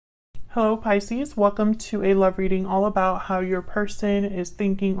Hello Pisces, welcome to a love reading all about how your person is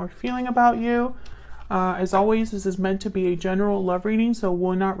thinking or feeling about you. As always, this is meant to be a general love reading, so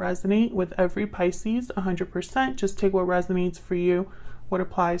will not resonate with every Pisces 100%. Just take what resonates for you, what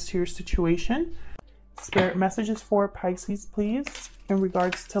applies to your situation. Spirit messages for Pisces, please, in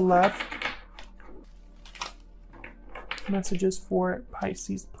regards to love. Messages for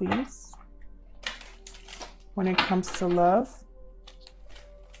Pisces, please, when it comes to love.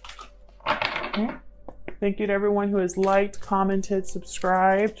 Okay. Thank you to everyone who has liked, commented,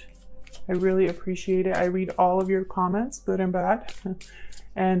 subscribed. I really appreciate it. I read all of your comments, good and bad.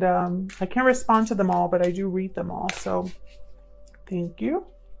 And I can't respond to them all, but I do read them all. So thank you.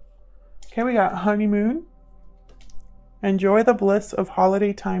 Okay, we got honeymoon. Enjoy the bliss of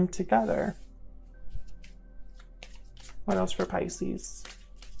holiday time together. What else for Pisces?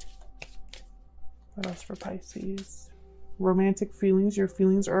 What else for Pisces? Romantic feelings. Your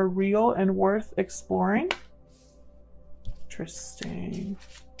feelings are real and worth exploring. Interesting.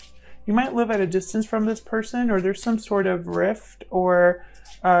 You might live at a distance from this person, or there's some sort of rift or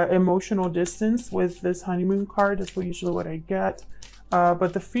emotional distance with this honeymoon card. That's usually what I get.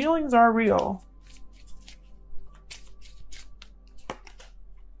 But the feelings are real.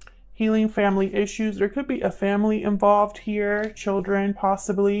 Healing family issues. There could be a family involved here, children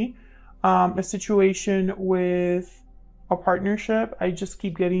possibly. A situation with a partnership. I just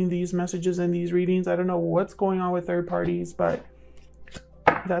keep getting these messages in these readings. I don't know what's going on with third parties, but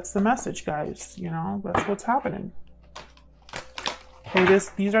that's the message, guys. You know, that's what's happening. Okay,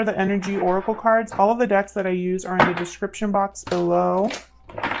 these are the energy oracle cards. All of the decks that I use are in the description box below.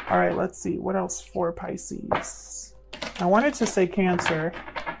 All right, let's see. What else for Pisces? I wanted to say Cancer.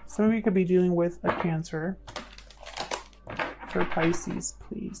 Some of you could be dealing with a Cancer. For Pisces,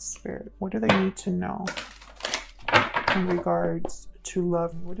 please, Spirit. What do they need to know in regards to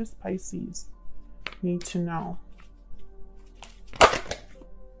love? What does Pisces need to know?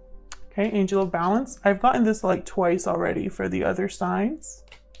 Okay, Angel of Balance. I've gotten this like twice already for the other signs.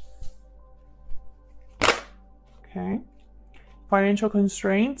 Okay. Financial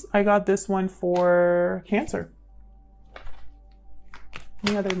constraints. I got this one for Cancer.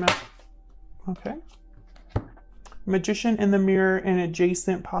 Any other okay. Magician in the Mirror and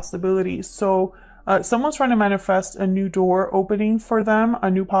adjacent possibilities. So someone's trying to manifest a new door opening for them, a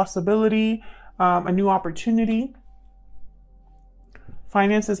new possibility, a new opportunity.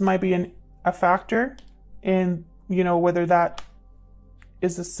 Finances might be a factor in, you know, whether that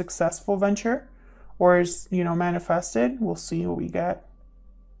is a successful venture or is, you know, manifested. We'll see what we get.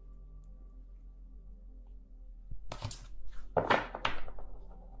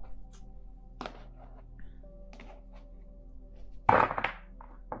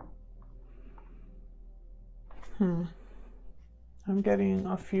 I'm getting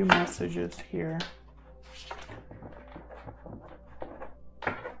a few messages here.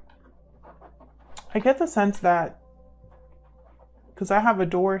 I get the sense that, because I have a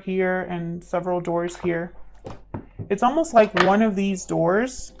door here and several doors here, it's almost like one of these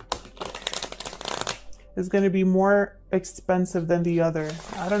doors is going to be more expensive than the other.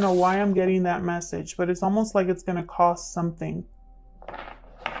 I don't know why I'm getting that message, but it's almost like it's going to cost something.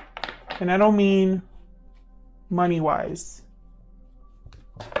 And I don't mean money-wise.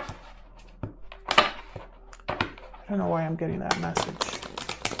 I don't know why I'm getting that message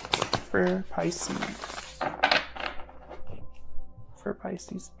for Pisces. For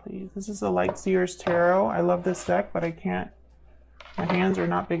Pisces, please. This is a Light Seers Tarot. I love this deck, but I can't. My hands are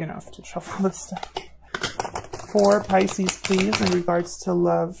not big enough to shuffle this deck. For Pisces, please, in regards to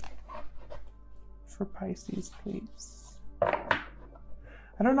love. For Pisces, please.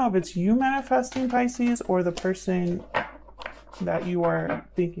 I don't know if it's you manifesting, Pisces, or the person that you are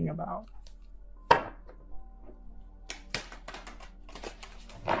thinking about.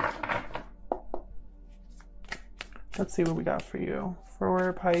 Let's see what we got for you.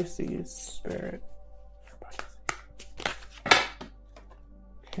 For Pisces, Spirit. For Pisces.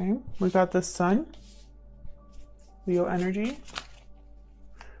 Okay, we got the Sun. Leo energy.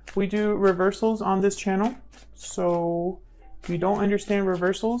 We do reversals on this channel. So if you don't understand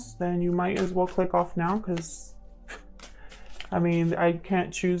reversals, then you might as well click off now, because I mean, I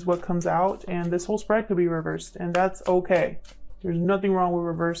can't choose what comes out, and this whole spread could be reversed, and that's okay. There's nothing wrong with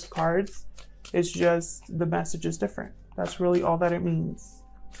reversed cards. It's just the message is different. That's really all that it means.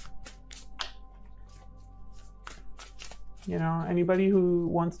 You know, anybody who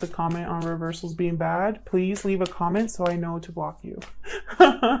wants to comment on reversals being bad, please leave a comment so I know to block you.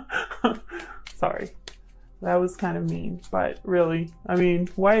 Sorry. That was kind of mean, but really, I mean,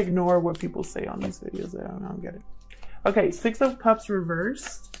 why ignore what people say on these videos? I don't get it. Okay, Six of Cups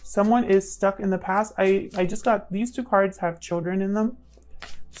reversed. Someone is stuck in the past. I just got, these two cards have children in them.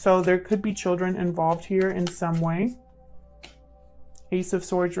 So there could be children involved here in some way. Ace of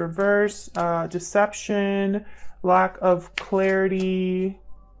Swords reverse, deception, lack of clarity,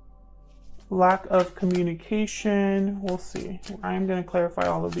 lack of communication. We'll see. I'm going to clarify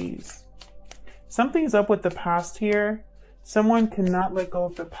all of these. Something's up with the past here. Someone cannot let go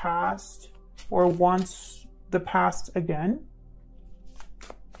of the past or wants the past again.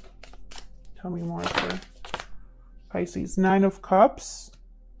 Tell me more for Pisces. Nine of Cups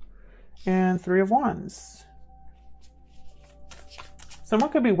and Three of Wands. Someone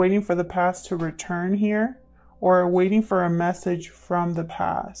could be waiting for the past to return here, or waiting for a message from the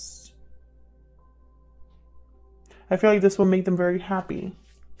past. I feel like this will make them very happy.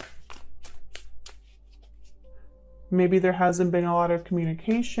 Maybe there hasn't been a lot of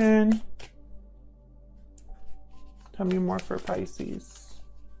communication. Tell me more for Pisces.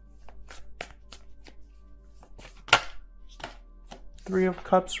 Three of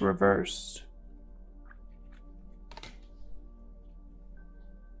Cups reversed.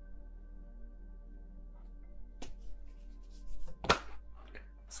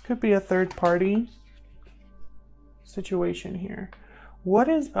 This could be a third party situation here. What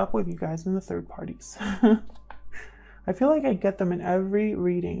is up with you guys in the third parties? I feel like I get them in every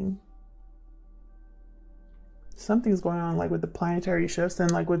reading. Something's going on, like with the planetary shifts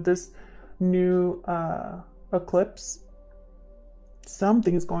and like with this new eclipse.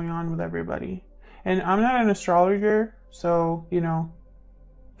 Something's going on with everybody. And I'm not an astrologer, so, you know,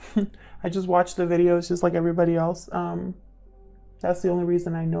 I just watch the videos just like everybody else. That's the only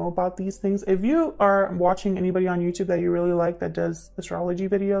reason I know about these things. If you are watching anybody on YouTube that you really like that does astrology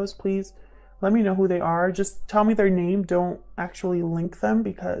videos, please let me know who they are. Just tell me their name. Don't actually link them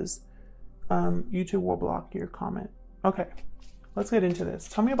because YouTube will block your comment. Okay, let's get into this.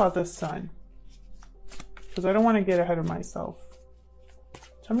 Tell me about this sun, because I don't want to get ahead of myself.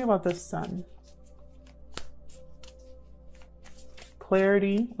 Tell me about this sun.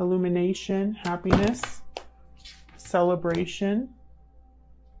 Clarity, illumination, happiness, celebration.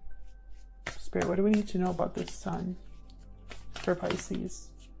 Spirit, what do we need to know about this sun for Pisces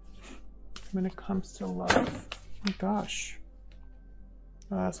when it comes to love? Oh my gosh.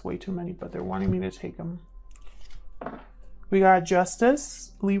 Oh, that's way too many, but they're wanting me to take them. We got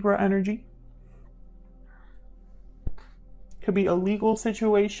Justice, Libra energy. Could be a legal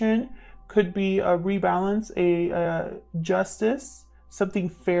situation, could be a rebalance, a justice, something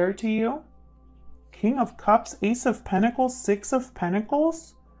fair to you. King of Cups, Ace of Pentacles, Six of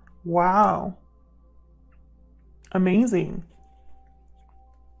Pentacles. Wow. Amazing.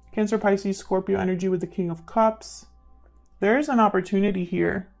 Cancer, Pisces, Scorpio energy with the King of Cups. There is an opportunity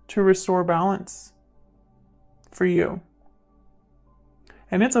here to restore balance for you.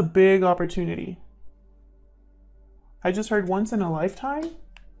 And it's a big opportunity. I just heard once in a lifetime.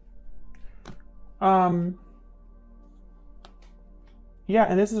 Yeah,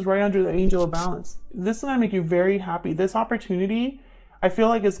 and this is right under the Angel of Balance. This is going to make you very happy. This opportunity, I feel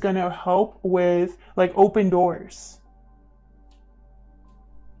like it's going to help with like open doors.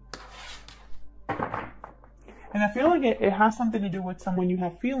 And I feel like it has something to do with someone you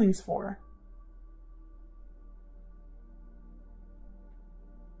have feelings for.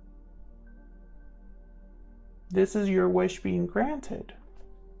 This is your wish being granted.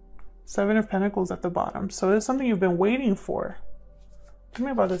 Seven of Pentacles at the bottom. So it's something you've been waiting for. Tell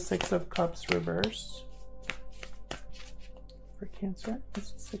me about the Six of Cups reversed. For Cancer,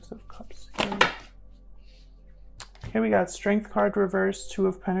 it's the Six of Cups here. Okay, we got Strength card reversed, Two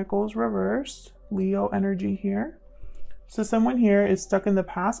of Pentacles reversed. Leo energy here. So someone here is stuck in the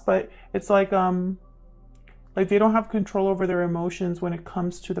past, but it's like they don't have control over their emotions when it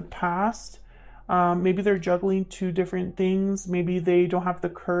comes to the past. Maybe they're juggling two different things. Maybe they don't have the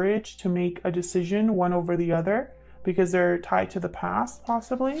courage to make a decision one over the other because they're tied to the past,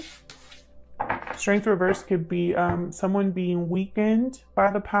 possibly. Strength reverse could be someone being weakened by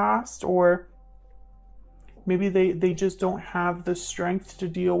the past, or maybe they just don't have the strength to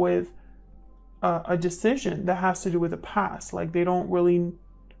deal with a decision that has to do with the past. Like they're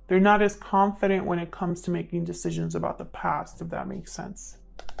not as confident when it comes to making decisions about the past, if that makes sense.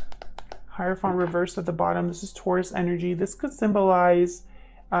 Hierophant reversed at the bottom. This is Taurus energy. This could symbolize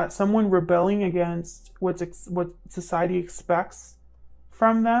someone rebelling against what society expects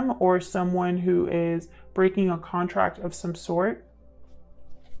from them, or someone who is breaking a contract of some sort.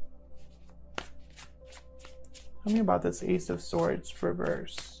 Tell me about this Ace of Swords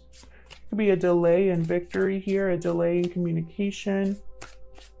reverse. Could be a delay in victory here, a delay in communication.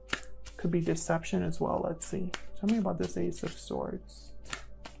 Could be deception as well. Let's see. Tell me about this Ace of Swords.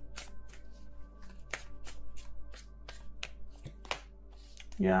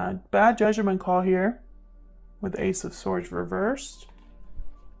 Yeah, bad judgment call here with Ace of Swords reversed.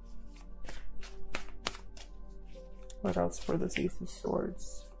 What else for this Ace of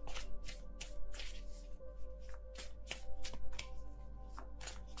Swords?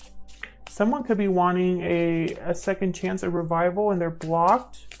 Someone could be wanting a second chance, a revival, and they're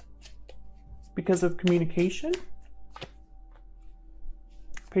blocked because of communication.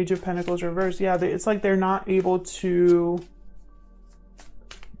 Page of Pentacles reversed. Yeah, it's like they're not able to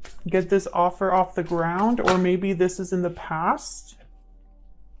get this offer off the ground, or maybe this is in the past.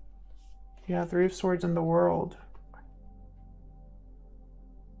 Yeah, Three of Swords in the World.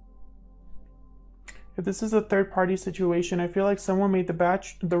 If this is a third-party situation, I feel like someone made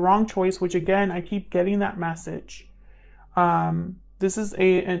the wrong choice, which again, I keep getting that message. This is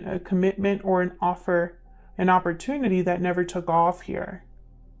a commitment or an offer, an opportunity that never took off here.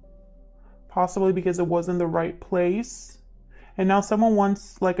 Possibly because it wasn't the right place. And now someone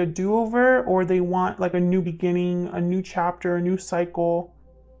wants like a do-over, or they want like a new beginning, a new chapter, a new cycle.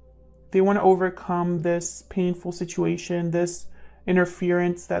 They want to overcome this painful situation, this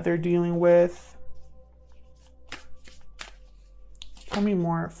interference that they're dealing with. Tell me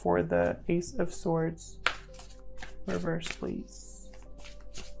more for the Ace of Swords reverse, please.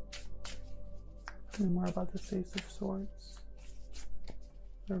 Tell me more about this Ace of Swords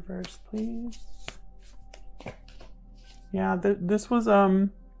reverse, please. Yeah, this was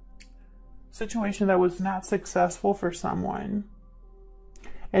situation that was not successful for someone,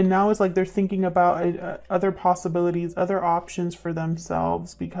 and now it's like they're thinking about other possibilities, other options for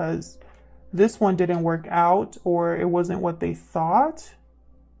themselves, because this one didn't work out, or it wasn't what they thought.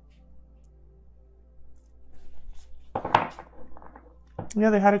 Yeah,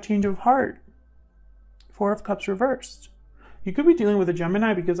 they had a change of heart. Four of Cups reversed. You could be dealing with a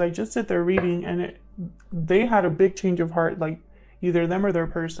Gemini, because I just did their reading and they had a big change of heart, like either them or their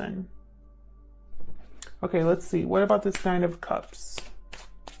person. Okay, let's see. What about this Nine of Cups?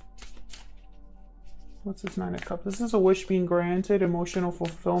 What's this Nine of Cups? This is a wish being granted, emotional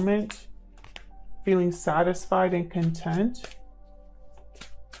fulfillment, feeling satisfied and content.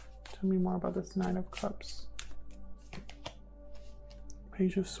 Tell me more about this Nine of Cups.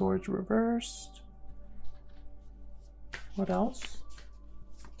 Page of Swords reversed. What else?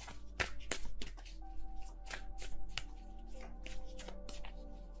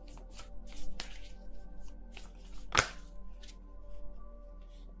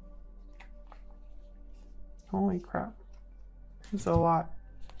 Holy crap. There's a lot.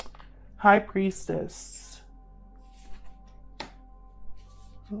 High Priestess.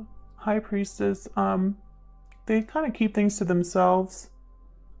 High Priestess, they kind of keep things to themselves.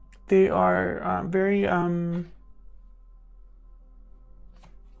 They are very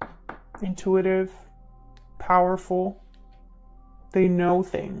intuitive, powerful. They know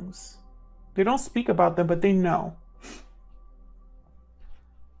things. They don't speak about them, but they know.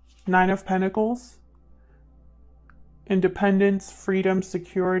 Nine of Pentacles. Independence, freedom,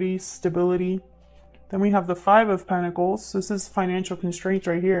 security, stability. Then we have the Five of Pentacles. This is financial constraints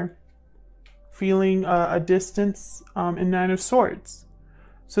right here. Feeling a distance, and Nine of Swords.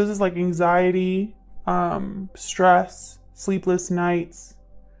 So this is like anxiety, stress, sleepless nights.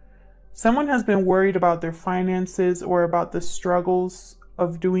 Someone has been worried about their finances or about the struggles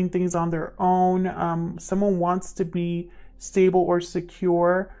of doing things on their own. Someone wants to be stable or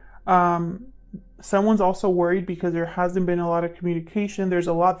secure. Someone's also worried because there hasn't been a lot of communication. There's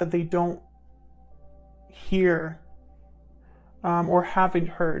a lot that they don't hear or haven't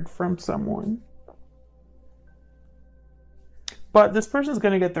heard from someone. But this person's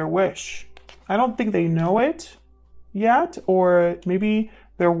going to get their wish. I don't think they know it yet, or maybe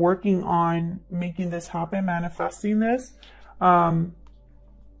they're working on making this happen, manifesting this.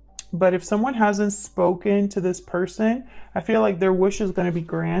 But if someone hasn't spoken to this person, I feel like their wish is going to be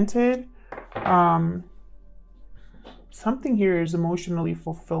granted. Something here is emotionally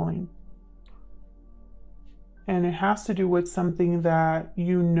fulfilling, and it has to do with something that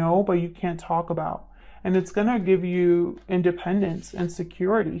you know but you can't talk about, and it's going to give you independence and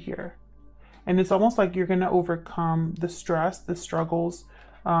security here. And it's almost like you're going to overcome the stress, the struggles,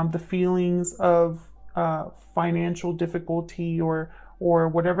 the feelings of financial difficulty or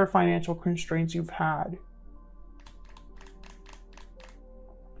whatever financial constraints you've had.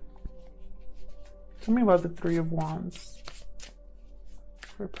 Tell me about the Three of Wands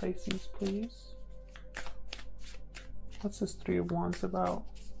for Pisces, please. What's this Three of Wands about?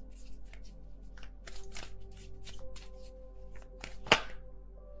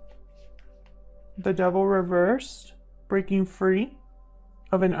 The Devil reversed, breaking free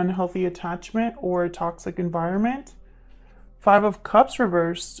of an unhealthy attachment or a toxic environment. Five of Cups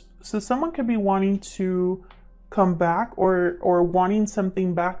reversed. So someone could be wanting to come back or wanting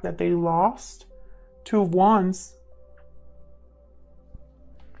something back that they lost. Two of Wands.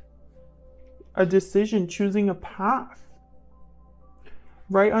 A decision, choosing a path.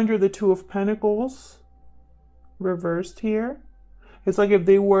 Right under the Two of Pentacles, reversed here. It's like if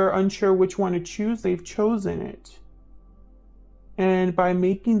they were unsure which one to choose, they've chosen it. And by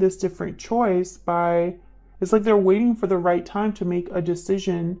making this different choice, it's like they're waiting for the right time to make a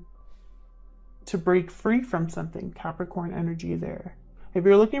decision to break free from something. Capricorn energy there. If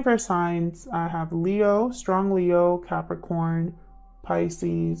you're looking for signs, I have Leo, strong Leo, Capricorn,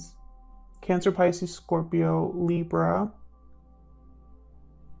 Pisces, Cancer, Pisces, Scorpio, Libra.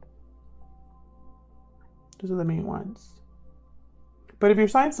 Those are the main ones. But if your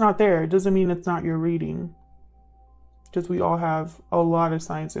sign's not there, it doesn't mean it's not your reading. Because we all have a lot of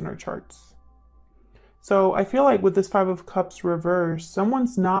signs in our charts. So I feel like with this Five of Cups reverse,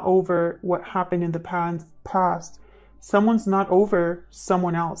 someone's not over what happened in the past. Someone's not over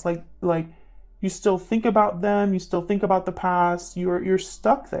someone else. Like you still think about them. You still think about the past. You're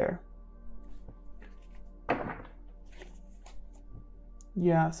stuck there.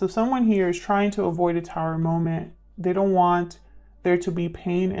 Yeah, so someone here is trying to avoid a Tower moment. They don't want there to be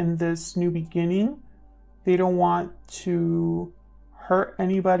pain in this new beginning. They don't want to hurt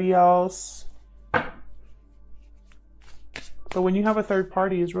anybody else. But when you have a third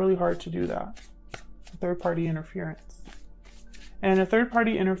party, it's really hard to do that. Third party interference. And a third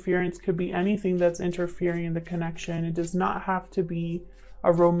party interference could be anything that's interfering in the connection. It does not have to be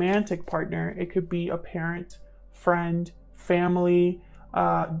a romantic partner. It could be a parent, friend, family,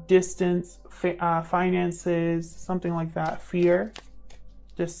 distance, finances, something like that. Fear,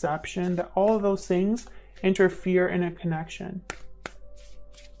 deception, that all of those things interfere in a connection.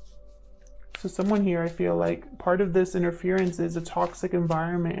 So someone here, I feel like part of this interference is a toxic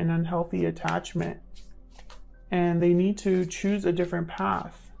environment and unhealthy attachment. And they need to choose a different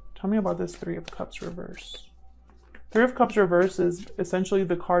path. Tell me about this Three of Cups reverse. Three of Cups reverse is essentially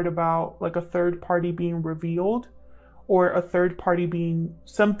the card about like a third party being revealed, or a third party being,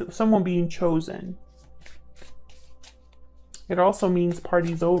 someone being chosen. It also means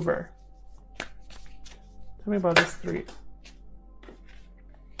party's over. Tell me about this three.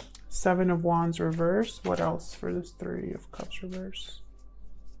 Seven of Wands reverse. What else for this Three of Cups reverse?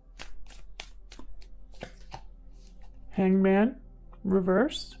 Hangman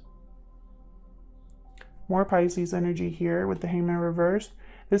reversed. More Pisces energy here with the Hangman reversed.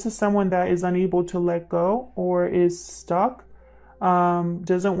 This is someone that is unable to let go or is stuck,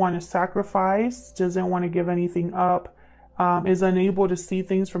 doesn't want to sacrifice, doesn't want to give anything up, is unable to see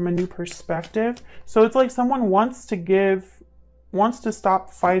things from a new perspective. So it's like someone wants to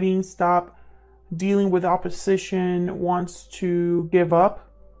stop fighting, stop dealing with opposition, wants to give up,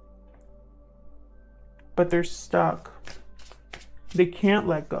 but they're stuck. They can't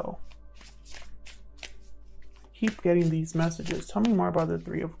let go. Keep getting these messages. Tell me more about the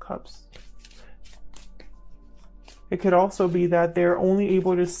Three of Cups. It could also be that they're only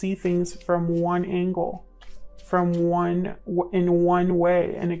able to see things from one angle, in one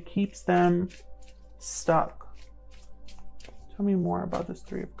way, and it keeps them stuck. Tell me more about this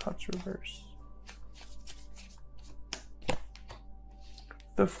Three of Cups reverse.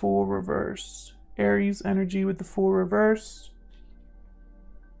 The Fool reverse. Aries energy with the Fool reverse.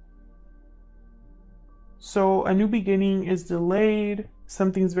 So a new beginning is delayed.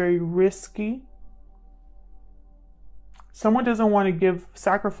 Something's very risky. Someone doesn't want to give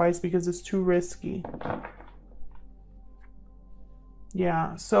sacrifice because it's too risky.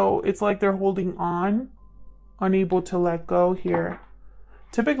 Yeah, so it's like they're holding on, unable to let go here.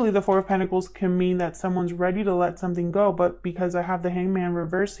 Typically, the Four of Pentacles can mean that someone's ready to let something go, but because I have the Hangman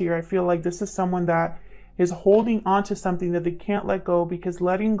reverse here, I feel like this is someone that is holding on to something that they can't let go because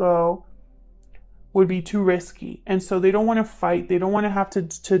letting go would be too risky. And so they don't want to fight. They don't want to have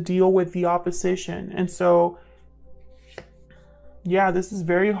to deal with the opposition. And so, yeah, this is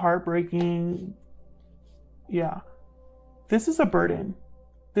very heartbreaking. Yeah. This is a burden.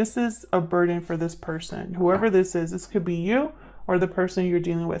 This is a burden for this person. Whoever this is, this could be you or the person you're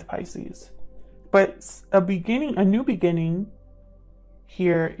dealing with, Pisces. But a new beginning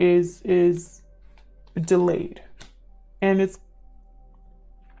here is delayed. And it's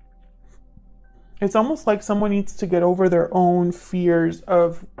almost like someone needs to get over their own fears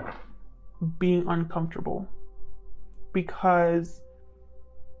of being uncomfortable. Because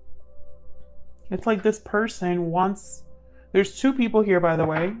it's like this person wants... There's two people here, by the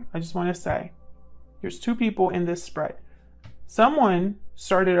way. I just want to say. There's two people in this spread. Someone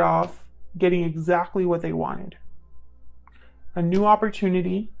started off getting exactly what they wanted. A new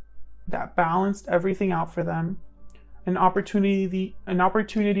opportunity that balanced everything out for them. An opportunity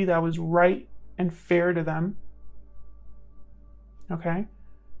that was right and fair to them. Okay.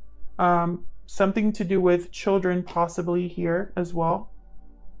 Something to do with children possibly here as well.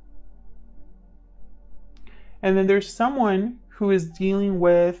 And then there's someone who is dealing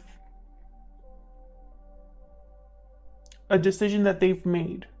with a decision that they've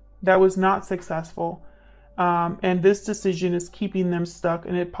made that was not successful. And this decision is keeping them stuck,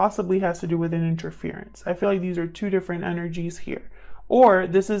 and it possibly has to do with an interference. I feel like these are two different energies here. Or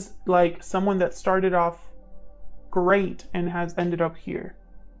this is like someone that started off great and has ended up here.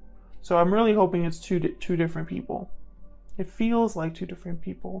 So I'm really hoping it's two different people. It feels like two different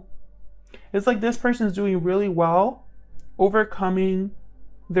people. It's like this person is doing really well, overcoming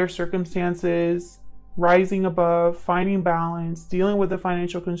their circumstances, rising above, finding balance, dealing with the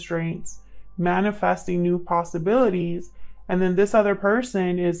financial constraints, manifesting new possibilities. And then this other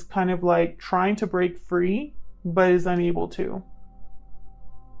person is kind of like trying to break free, but is unable to.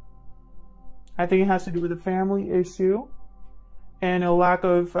 I think it has to do with a family issue and a lack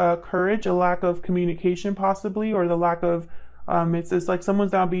of courage, a lack of communication possibly, or the lack of, it's like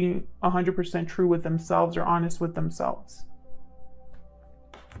someone's not being 100% true with themselves or honest with themselves.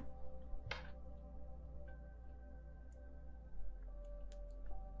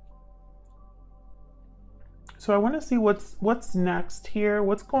 So I want to see what's next here.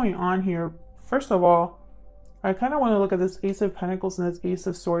 What's going on here? First of all, I kind of want to look at this Ace of Pentacles and this Ace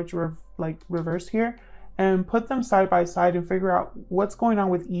of Swords reverse here and put them side by side and figure out what's going on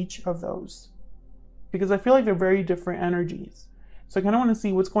with each of those. Because I feel like they're very different energies. So I kind of want to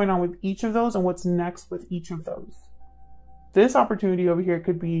see what's going on with each of those and what's next with each of those. This opportunity over here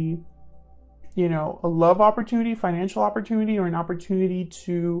could be, you know, a love opportunity, financial opportunity, or an opportunity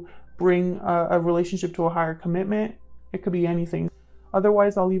to bring a relationship to a higher commitment. It could be anything.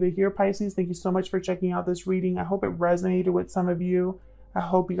 Otherwise, I'll leave it here, Pisces. Thank you so much for checking out this reading. I hope it resonated with some of you. I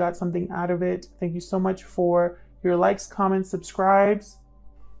hope you got something out of it. Thank you so much for your likes, comments, subscribes.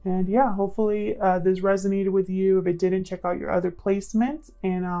 And yeah, hopefully this resonated with you. If it didn't, check out your other placements,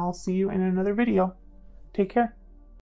 and I'll see you in another video. Take care.